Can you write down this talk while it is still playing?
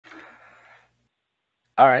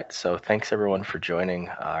All right, so thanks everyone for joining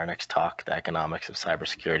our next talk, The Economics of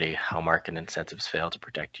Cybersecurity, How Market Incentives Fail to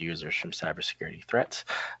Protect Users from Cybersecurity Threats,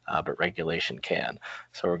 but Regulation Can.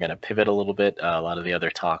 So we're going to pivot a little bit. A lot of the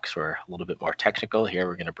other talks were a little bit more technical. Here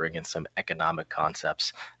we're going to bring in some economic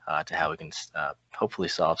concepts to how we can hopefully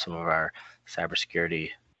solve some of our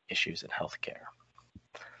cybersecurity issues in healthcare.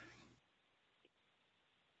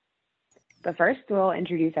 But first, we'll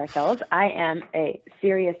introduce ourselves. I am a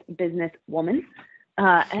serious business woman.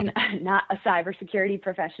 And not a cybersecurity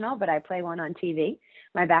professional, but I play one on TV.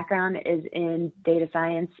 My background is in data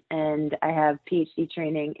science, and I have PhD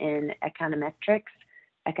training in econometrics,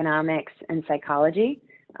 economics, and psychology.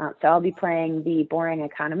 So I'll be playing the boring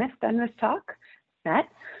economist on this talk. Matt?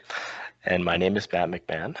 And my name is Matt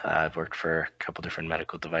McMahon. I've worked for a couple different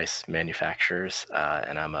medical device manufacturers,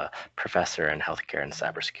 and I'm a professor in healthcare and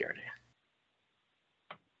cybersecurity.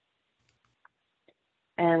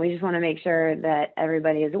 And we just want to make sure that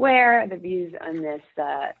everybody is aware the views on this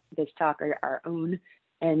this talk are our own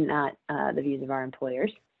and not the views of our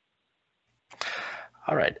employers.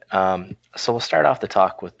 All right, so we'll start off the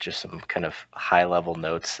talk with just some kind of high-level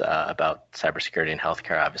notes about cybersecurity and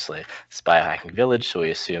healthcare. Obviously, it's Biohacking Village, so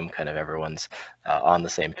we assume kind of everyone's on the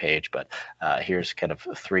same page. But here's kind of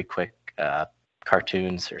 3 quick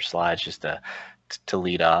cartoons or slides just to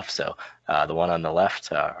lead off. So the one on the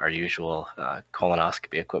left, our usual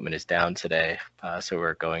colonoscopy equipment is down today, so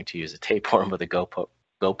we're going to use a tapeworm with a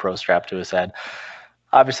GoPro strapped to his head.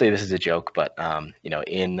 Obviously, this is a joke, but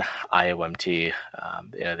in IoMT,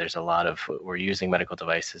 there's a lot of, we're using medical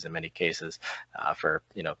devices in many cases for,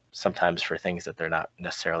 sometimes for things that they're not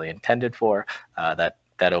necessarily intended for.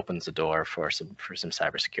 That opens the door for some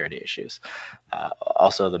cybersecurity issues.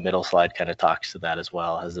 Also, the middle slide kind of talks to that as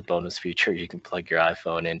well. As a bonus feature, you can plug your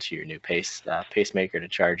iPhone into your new pacemaker to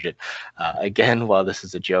charge it. Again, while this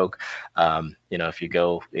is a joke, if you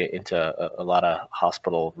go into a lot of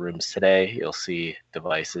hospital rooms today, you'll see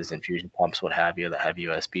devices, infusion pumps, what have you, that have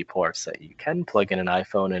USB ports that you can plug in an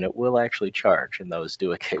iPhone and it will actually charge, and those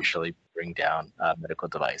do occasionally bring down medical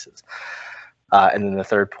devices. And then the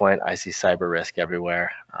third point, I see cyber risk everywhere.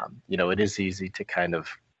 It is easy to kind of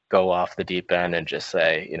go off the deep end and just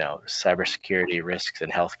say, cybersecurity risks in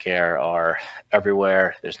healthcare are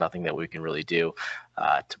everywhere. There's nothing that we can really do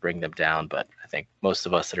to bring them down. But I think most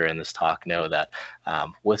of us that are in this talk know that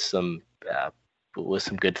with some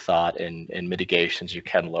good thought and mitigations, you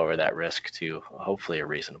can lower that risk to hopefully a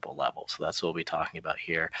reasonable level. So that's what we'll be talking about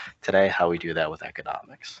here today, how we do that with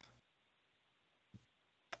economics.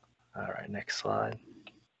 All right, next slide.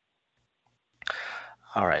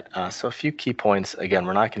 All right, so a few key points. Again,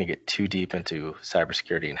 we're not going to get too deep into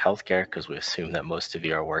cybersecurity and healthcare because we assume that most of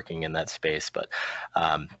you are working in that space, but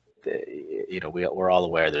we're all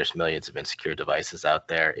aware there's millions of insecure devices out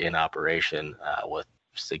there in operation with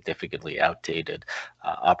significantly outdated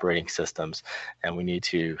operating systems, and we need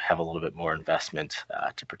to have a little bit more investment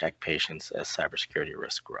to protect patients as cybersecurity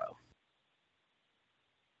risks grow.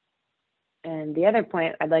 And the other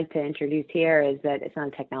point I'd like to introduce here is that it's not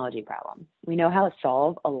a technology problem. We know how to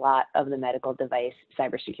solve a lot of the medical device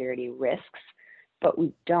cybersecurity risks, but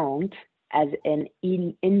we don't as an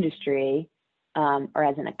industry or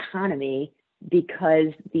as an economy because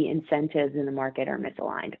the incentives in the market are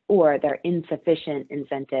misaligned, or there are insufficient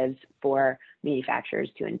incentives for manufacturers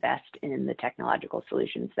to invest in the technological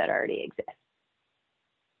solutions that already exist.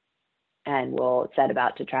 And we'll set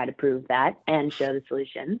about to try to prove that and show the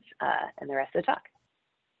solutions in the rest of the talk.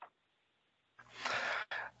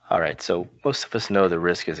 All right, so most of us know the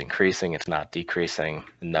risk is increasing, it's not decreasing.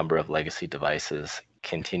 The number of legacy devices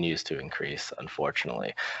continues to increase,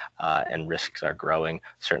 unfortunately, and risks are growing.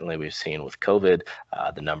 Certainly we've seen with COVID,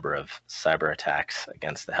 the number of cyber attacks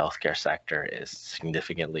against the healthcare sector is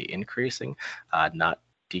significantly increasing, not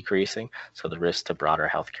decreasing. So the risk to broader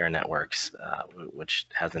healthcare networks, which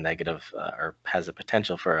has a negative or has a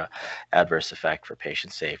potential for an adverse effect for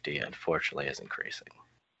patient safety, unfortunately is increasing.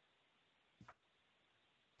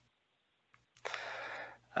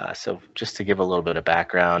 So just to give a little bit of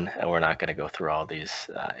background, and we're not going to go through all these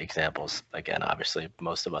examples. Again, obviously,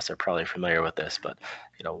 most of us are probably familiar with this, but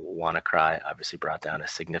WannaCry obviously brought down a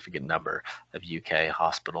significant number of UK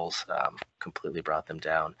hospitals, completely brought them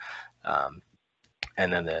down.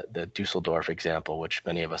 And then the Dusseldorf example, which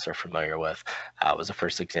many of us are familiar with, was the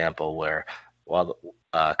first example where, while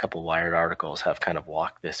a couple Wired articles have kind of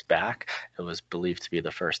walked this back, it was believed to be the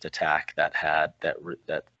first attack that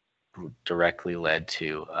directly led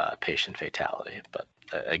to patient fatality. But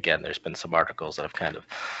again, there's been some articles that have kind of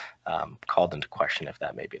called into question if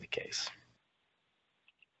that may be the case.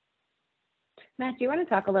 Matt, do you want to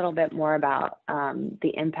talk a little bit more about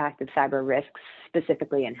the impact of cyber risks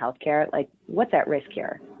specifically in healthcare? Like, what's at risk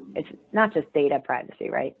here? It's not just data privacy,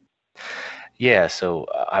 right? Yeah, so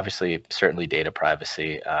obviously, certainly data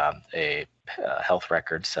privacy. A health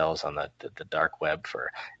record sells on the dark web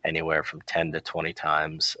for anywhere from 10 to 20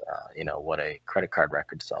 times, what a credit card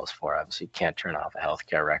record sells for. Obviously, you can't turn off a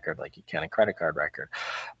healthcare record like you can a credit card record,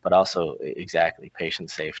 but also exactly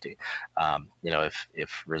patient safety.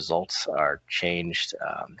 If results are changed,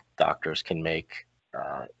 doctors can make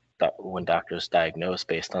when doctors diagnose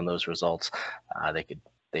based on those results, they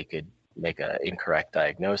could make an incorrect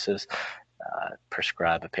diagnosis,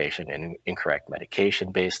 prescribe a patient an incorrect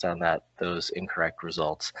medication based on those incorrect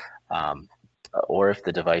results, or if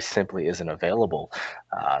the device simply isn't available,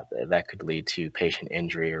 that could lead to patient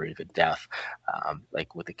injury or even death.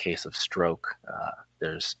 Like with the case of stroke,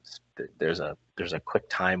 there's a quick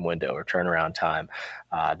time window or turnaround time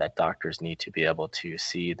that doctors need to be able to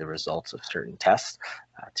see the results of certain tests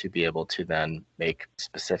to be able to then make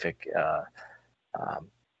specific um,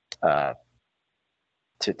 uh,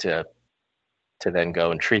 to then go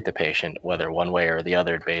and treat the patient, whether one way or the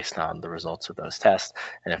other, based on the results of those tests.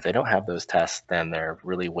 And if they don't have those tests, then they're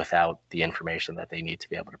really without the information that they need to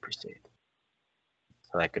be able to proceed.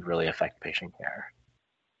 So that could really affect patient care.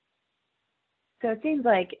 So it seems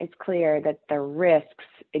like it's clear that the risks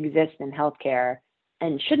exist in healthcare,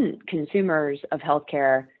 and shouldn't consumers of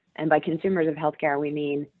healthcare, and by consumers of healthcare, we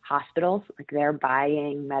mean hospitals, like they're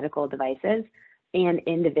buying medical devices, and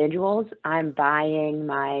individuals. I'm buying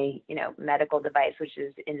my, medical device, which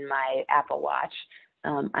is in my Apple Watch.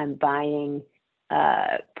 I'm buying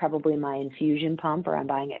probably my infusion pump, or I'm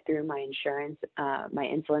buying it through my insurance, my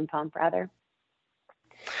insulin pump rather.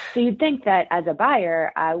 So you'd think that as a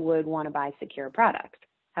buyer, I would want to buy secure products.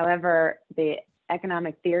 However, the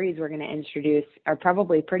economic theories we're going to introduce are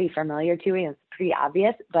probably pretty familiar to you. It's pretty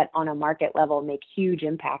obvious, but on a market level make huge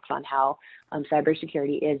impacts on how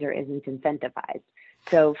cybersecurity is or isn't incentivized.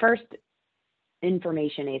 So first,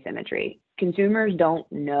 information asymmetry. Consumers don't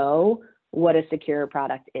know what a secure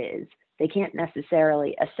product is. They can't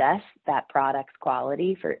necessarily assess that product's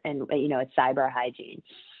quality it's cyber hygiene.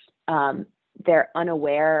 They're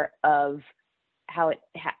unaware of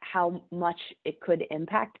how much it could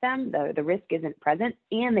impact them. The risk isn't present,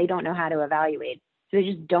 and they don't know how to evaluate. So they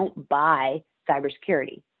just don't buy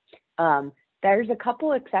cybersecurity. There's a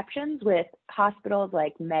couple exceptions with hospitals,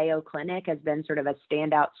 like Mayo Clinic has been sort of a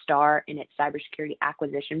standout star in its cybersecurity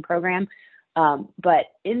acquisition program. But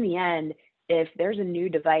in the end, if there's a new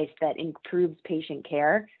device that improves patient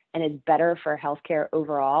care and is better for healthcare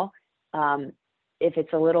overall, if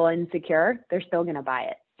it's a little insecure, they're still going to buy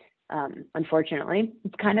it. Unfortunately,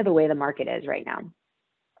 it's kind of the way the market is right now.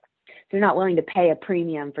 They're not willing to pay a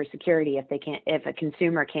premium for security if a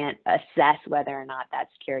consumer can't assess whether or not that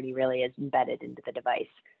security really is embedded into the device.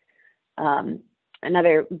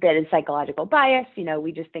 Another bit is psychological bias.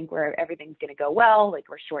 We just think everything's going to go well, like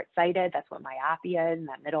we're short-sighted. That's what myopia is in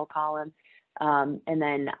that middle column. And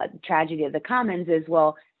then a tragedy of the commons is,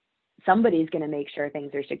 well, somebody's going to make sure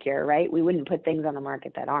things are secure, right? We wouldn't put things on the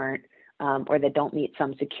market that aren't, or that don't meet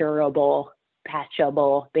some securable,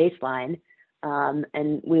 patchable baseline.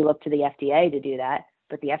 And we look to the FDA to do that,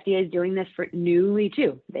 but the FDA is doing this for newly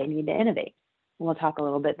too. They need to innovate. We'll talk a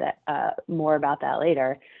little bit more about that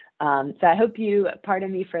later. So I hope you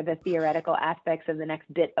pardon me for the theoretical aspects of the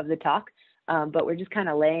next bit of the talk, but we're just kind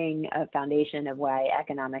of laying a foundation of why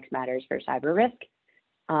economics matters for cyber risk.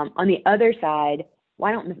 On the other side,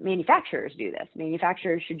 why don't manufacturers do this?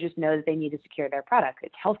 Manufacturers should just know that they need to secure their product.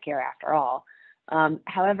 It's healthcare after all.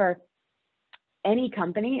 However, any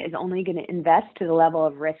company is only going to invest to the level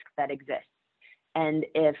of risk that exists. And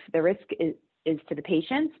if the risk is to the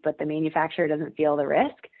patients, but the manufacturer doesn't feel the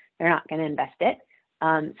risk, they're not going to invest it.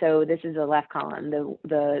 So this is the left column.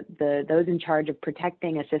 Those in charge of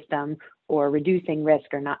protecting a system or reducing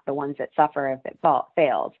risk are not the ones that suffer if it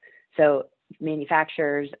fails. So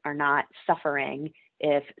manufacturers are not suffering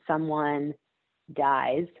if someone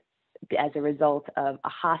dies as a result of a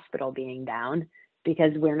hospital being down,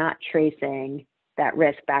 because we're not tracing that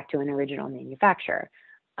risk back to an original manufacturer.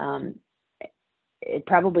 It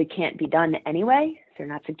probably can't be done anyway, so we're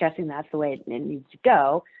not suggesting that's the way it needs to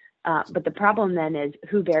go. But the problem then is,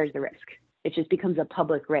 who bears the risk? It just becomes a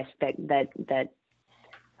public risk that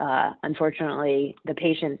unfortunately the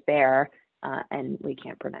patients bear, and we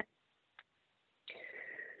can't prevent.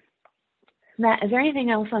 Matt, is there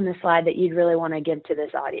anything else on this slide that you'd really want to give to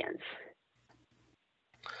this audience?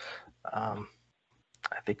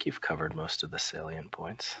 I think you've covered most of the salient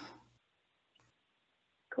points.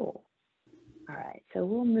 Cool. All right, so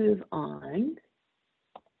we'll move on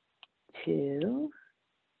to,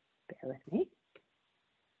 bear with me,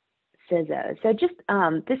 CISO. So just,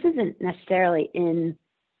 this isn't necessarily in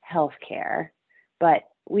healthcare, but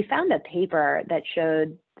we found a paper that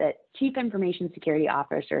showed that chief information security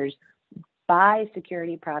officers buy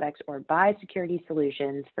security products or buy security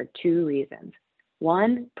solutions for two reasons.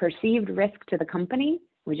 One, perceived risk to the company.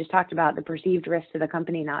 We just talked about the perceived risk to the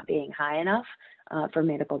company not being high enough for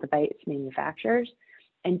medical device manufacturers.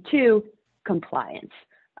 And two, compliance,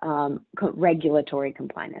 regulatory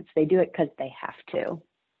compliance. They do it because they have to.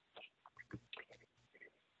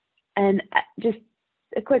 And just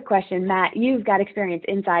a quick question, Matt, you've got experience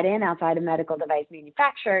inside and outside of medical device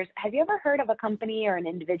manufacturers. Have you ever heard of a company or an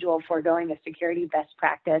individual foregoing a security best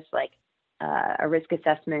practice like a risk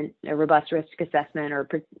assessment, a robust risk assessment,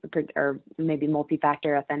 or maybe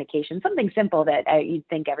multi-factor authentication, something simple that you'd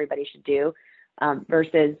think everybody should do,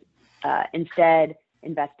 versus instead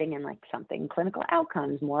investing in like something clinical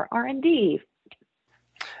outcomes, more R&D?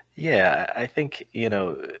 Yeah, I think,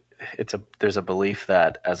 there's a belief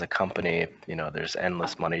that as a company, there's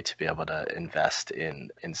endless money to be able to invest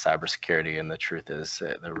in cybersecurity, and the truth is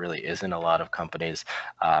there really isn't. A lot of companies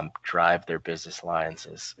drive their business lines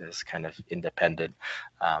as kind of independent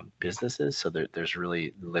businesses, so there's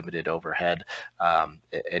really limited overhead.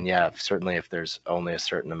 And yeah, certainly if there's only a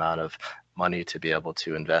certain amount of money to be able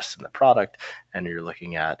to invest in the product, and you're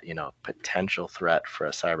looking at potential threat for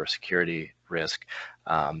a cybersecurity risk,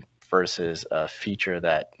 versus a feature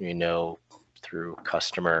that through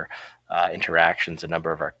customer interactions, a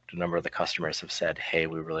number of the customers have said, hey,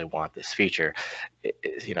 we really want this feature.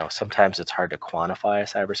 Sometimes it's hard to quantify a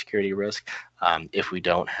cybersecurity risk if we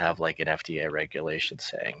don't have like an FDA regulation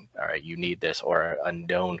saying, all right, you need this, or a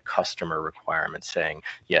known customer requirement saying,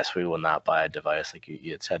 yes, we will not buy a device, like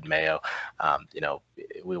you had said, Mayo,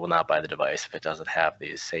 we will not buy the device if it doesn't have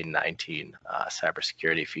these, say, 19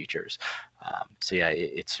 cybersecurity features. So yeah,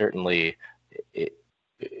 it certainly,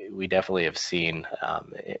 we definitely have seen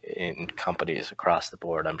in companies across the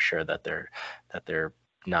board, I'm sure that they're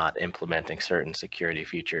not implementing certain security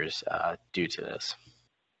features due to this.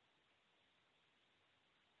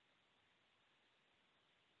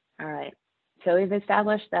 All right. So we've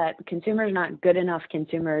established that consumers are not good enough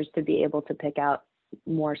consumers to be able to pick out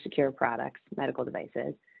more secure products, medical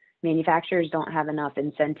devices. Manufacturers don't have enough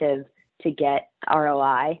incentive to get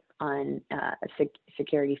ROI on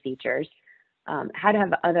security features. How to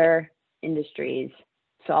have other industries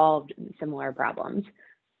solved similar problems?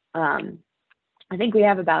 I think we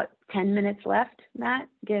have about 10 minutes left, Matt.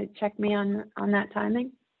 Check me on that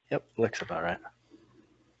timing. Yep, looks about right.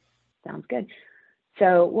 Sounds good.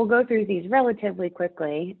 So we'll go through these relatively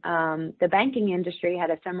quickly. The banking industry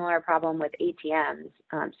had a similar problem with ATMs,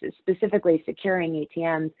 so specifically securing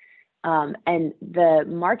ATMs, and the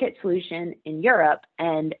market solution in Europe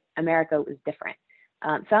and America was different.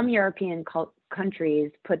 Some European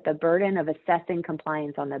countries put the burden of assessing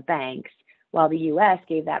compliance on the banks, while the US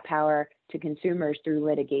gave that power to consumers through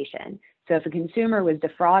litigation. So if a consumer was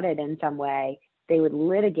defrauded in some way, they would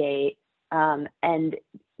litigate and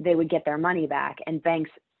they would get their money back, and banks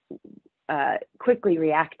quickly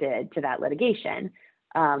reacted to that litigation.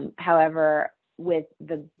 However, with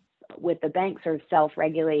the banks sort of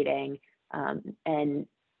self-regulating and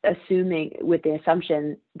assuming, with the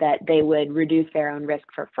assumption that they would reduce their own risk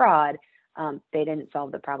for fraud, they didn't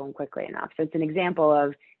solve the problem quickly enough. So it's an example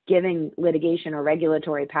of giving litigation or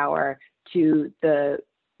regulatory power to the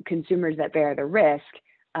consumers that bear the risk,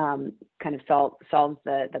 kind of solves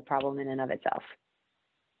the problem in and of itself.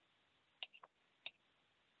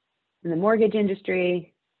 In the mortgage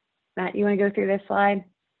industry, Matt, you want to go through this slide?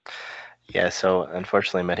 Yeah, so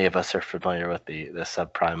unfortunately, many of us are familiar with the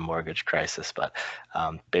subprime mortgage crisis, but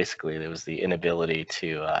basically there was the inability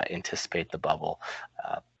to anticipate the bubble,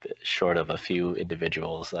 short of a few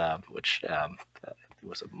individuals, which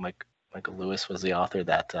was Michael Lewis was the author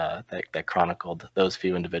that chronicled those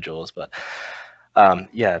few individuals. But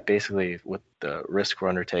yeah, basically with the risk were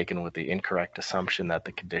undertaken with the incorrect assumption that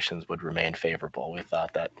the conditions would remain favorable. We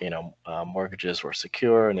thought that mortgages were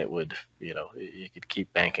secure, and it would you could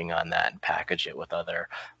keep banking on that and package it with other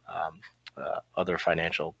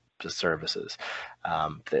financial services.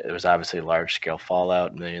 There was obviously large scale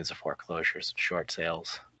fallout, millions of foreclosures and short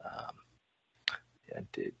sales.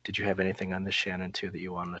 Did you have anything on this, Shannon, too, that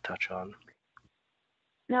you wanted to touch on?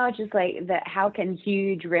 No, it's just like that. How can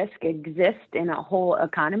huge risk exist in a whole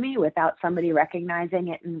economy without somebody recognizing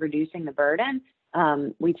it and reducing the burden?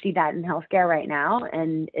 We see that in healthcare right now,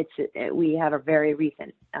 and we have a very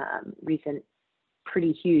recent,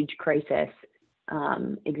 pretty huge crisis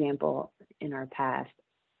example in our past.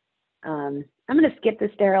 All I'm going to skip the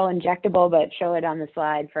sterile injectable, but show it on the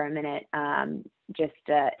slide for a minute.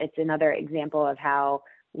 It's another example of how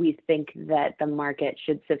we think that the market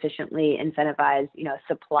should sufficiently incentivize,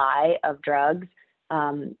 supply of drugs.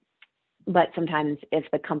 But sometimes if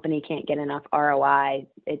the company can't get enough ROI,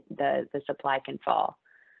 the supply can fall.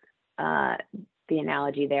 The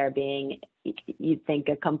analogy there being, you'd think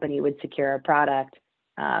a company would secure a product,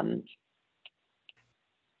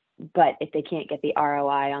 but if they can't get the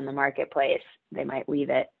ROI on the marketplace, they might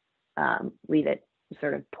leave it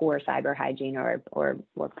sort of poor cyber hygiene or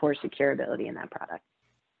poor securability in that product.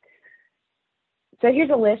 So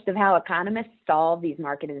here's a list of how economists solve these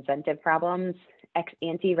market incentive problems.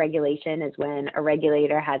 Ex-ante regulation is when a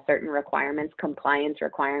regulator has certain requirements, compliance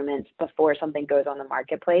requirements, before something goes on the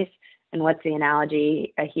marketplace. And what's the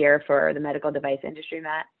analogy here for the medical device industry,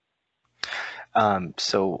 Matt?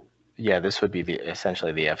 So yeah, this would be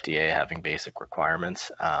essentially the FDA having basic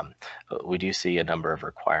requirements. We do see a number of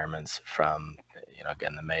requirements from,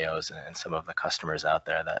 again, the Mayos and some of the customers out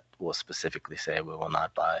there that will specifically say we will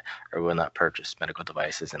not buy or will not purchase medical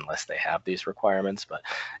devices unless they have these requirements. But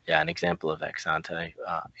yeah, an example of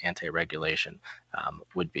ex-ante regulation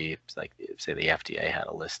would be like, say the FDA had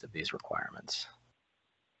a list of these requirements.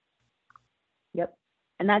 Yep,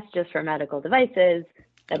 and that's just for medical devices.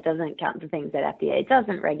 That doesn't count the things that FDA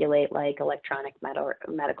doesn't regulate, like electronic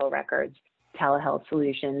medical records, telehealth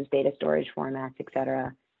solutions, data storage formats,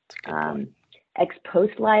 etc. Ex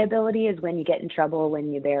post liability is when you get in trouble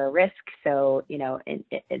when you bear a risk. So,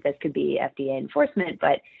 this could be FDA enforcement,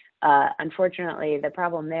 but unfortunately, the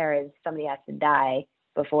problem there is somebody has to die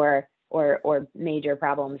before, or major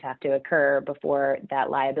problems have to occur before that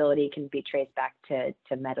liability can be traced back to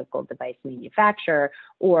medical device manufacturer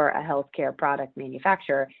or a healthcare product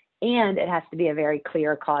manufacturer. And it has to be a very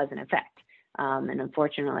clear cause and effect. And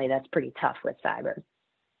unfortunately, that's pretty tough with cyber.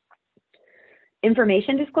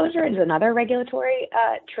 Information disclosure is another regulatory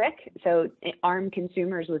trick. So arm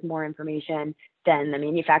consumers with more information than the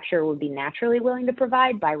manufacturer would be naturally willing to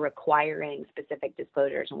provide by requiring specific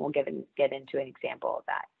disclosures. And we'll get into an example of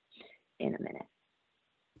that in a minute.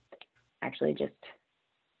 Actually, just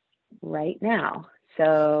right now.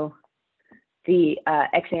 So the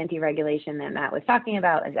ex-ante regulation that Matt was talking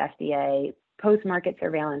about is FDA post-market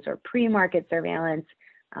surveillance or pre-market surveillance.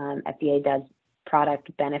 FDA does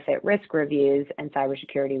product benefit risk reviews, and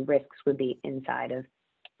cybersecurity risks would be inside of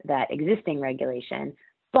that existing regulation.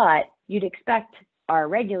 But you'd expect our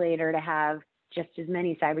regulator to have just as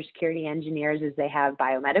many cybersecurity engineers as they have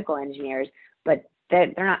biomedical engineers, but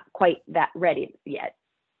they're not quite that ready yet.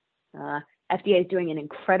 FDA is doing an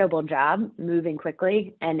incredible job moving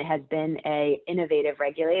quickly and has been an innovative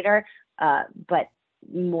regulator, but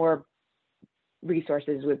more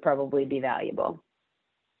resources would probably be valuable.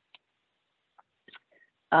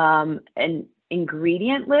 An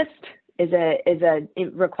ingredient list is a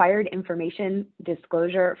required information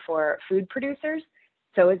disclosure for food producers.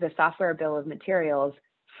 So is a software bill of materials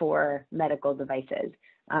for medical devices.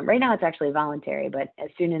 Right now it's actually voluntary, but as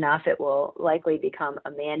soon enough it will likely become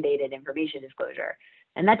a mandated information disclosure.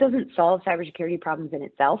 And that doesn't solve cybersecurity problems in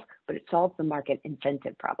itself, but it solves the market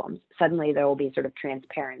incentive problems. Suddenly there will be sort of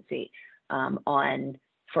transparency on,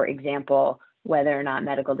 for example, whether or not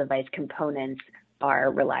medical device components are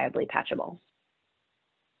reliably patchable.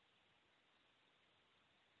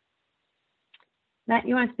 Matt,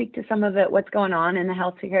 you want to speak to some of what's going on in the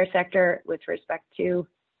healthcare sector with respect to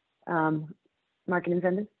market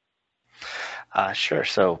incentives? Sure.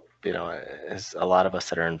 So, as a lot of us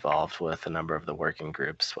that are involved with a number of the working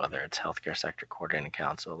groups, whether it's Healthcare Sector Coordinating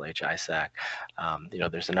Council, HISAC,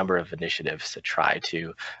 there's a number of initiatives to try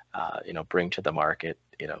to, bring to the market,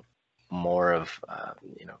 more of, at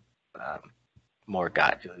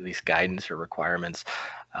least guidance or requirements,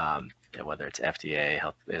 whether it's FDA,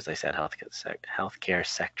 as I said, Healthcare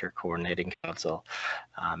Sector Coordinating Council,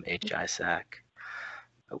 HISAC,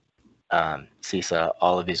 CISA,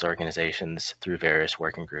 all of these organizations through various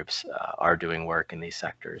working groups are doing work in these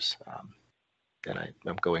sectors. And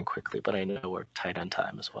I'm going quickly, but I know we're tight on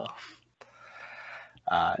time as well.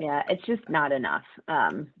 Yeah, it's just not enough.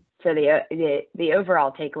 So the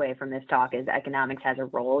overall takeaway from this talk is economics has a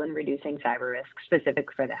role in reducing cyber risk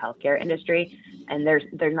specific for the healthcare industry, and there's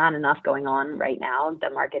not enough going on right now. The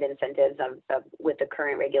market incentives with the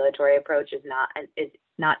current regulatory approach is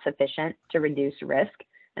not sufficient to reduce risk,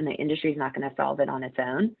 and the industry is not going to solve it on its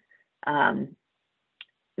own.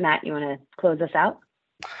 Matt, you want to close us out?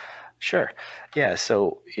 Sure. Yeah.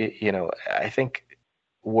 So I think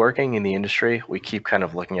working in the industry, we keep kind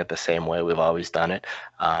of looking at the same way we've always done it.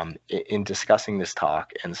 In discussing this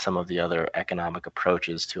talk and some of the other economic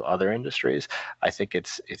approaches to other industries, I think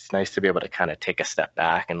it's nice to be able to kind of take a step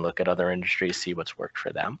back and look at other industries, see what's worked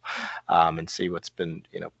for them, and see what's been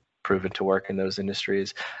proven to work in those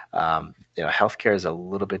industries. Healthcare is a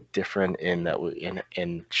little bit different in that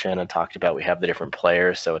in Shannon talked about, we have the different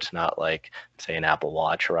players, so it's not like say an Apple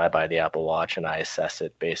Watch where I buy the Apple Watch and I assess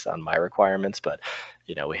it based on my requirements, but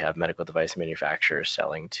we have medical device manufacturers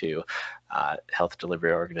selling to health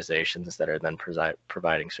delivery organizations that are then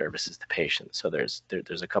providing services to patients. So there's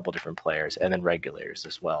a couple different players, and then regulators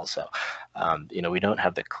as well. So we don't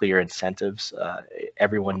have the clear incentives.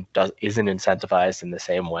 Everyone isn't incentivized in the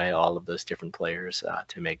same way, all of those different players,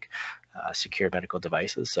 to make secure medical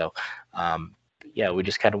devices. So yeah, we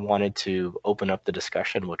just kind of wanted to open up the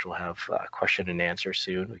discussion, which we'll have question and answer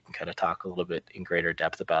soon. We can kind of talk a little bit in greater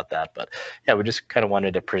depth about that. But yeah, we just kind of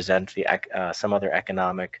wanted to present some other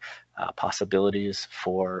economic possibilities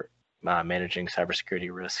for managing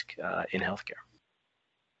cybersecurity risk in healthcare.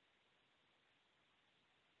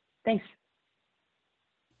 Thanks.